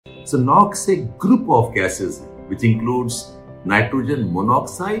So NOx a group of gases which includes nitrogen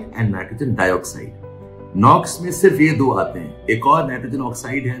monoxide and nitrogen dioxide. NOx में सिर्फ ये दो आते हैं. एक और नाइट्रोजन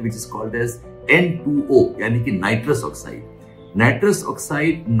ऑक्साइड है which is called as N₂O यानी कि nitrous oxide. Nitrous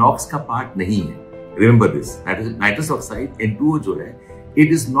oxide NOx का पार्ट नहीं है. Remember this. Nitrous oxide N₂O जो है,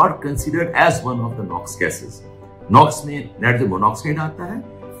 it is not considered as one of the NOx gases. NOx में नाइट्रोजन मोनोऑक्साइड आता है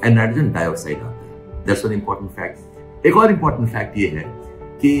and नाइट्रोजन डाइऑक्साइड आता है. That's one important fact. एक और important fact ये है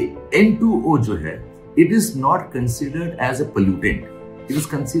कि N₂O जो है, it is not considered as a pollutant. It is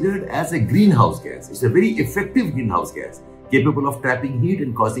considered as a greenhouse gas. It's a very effective greenhouse gas, capable of trapping heat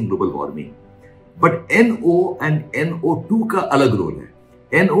and causing global warming. But NO and NO2 का अलग role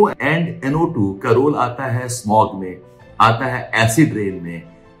है. NO and NO2 का role आता है smog में, आता है acid rain में.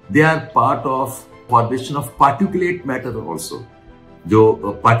 They are part of formation of particulate matter also.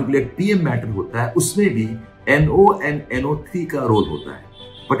 जो particulate PM matter होता है, उसमें भी NO and NO3 का रोल होता है,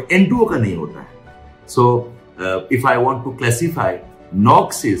 but N₂O का नहीं होता है. So if I want to classify,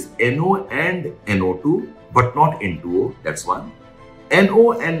 NOx is NO and NO2, but not N₂O. That's one.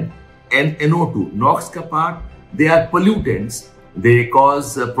 NO and NO2, NOx का part, they are pollutants. They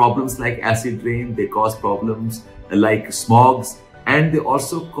cause problems like acid rain. They cause problems like smogs, and they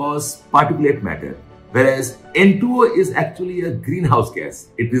also cause particulate matter. Whereas N₂O is actually a greenhouse gas.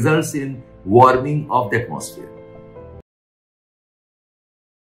 It results in warming of the atmosphere.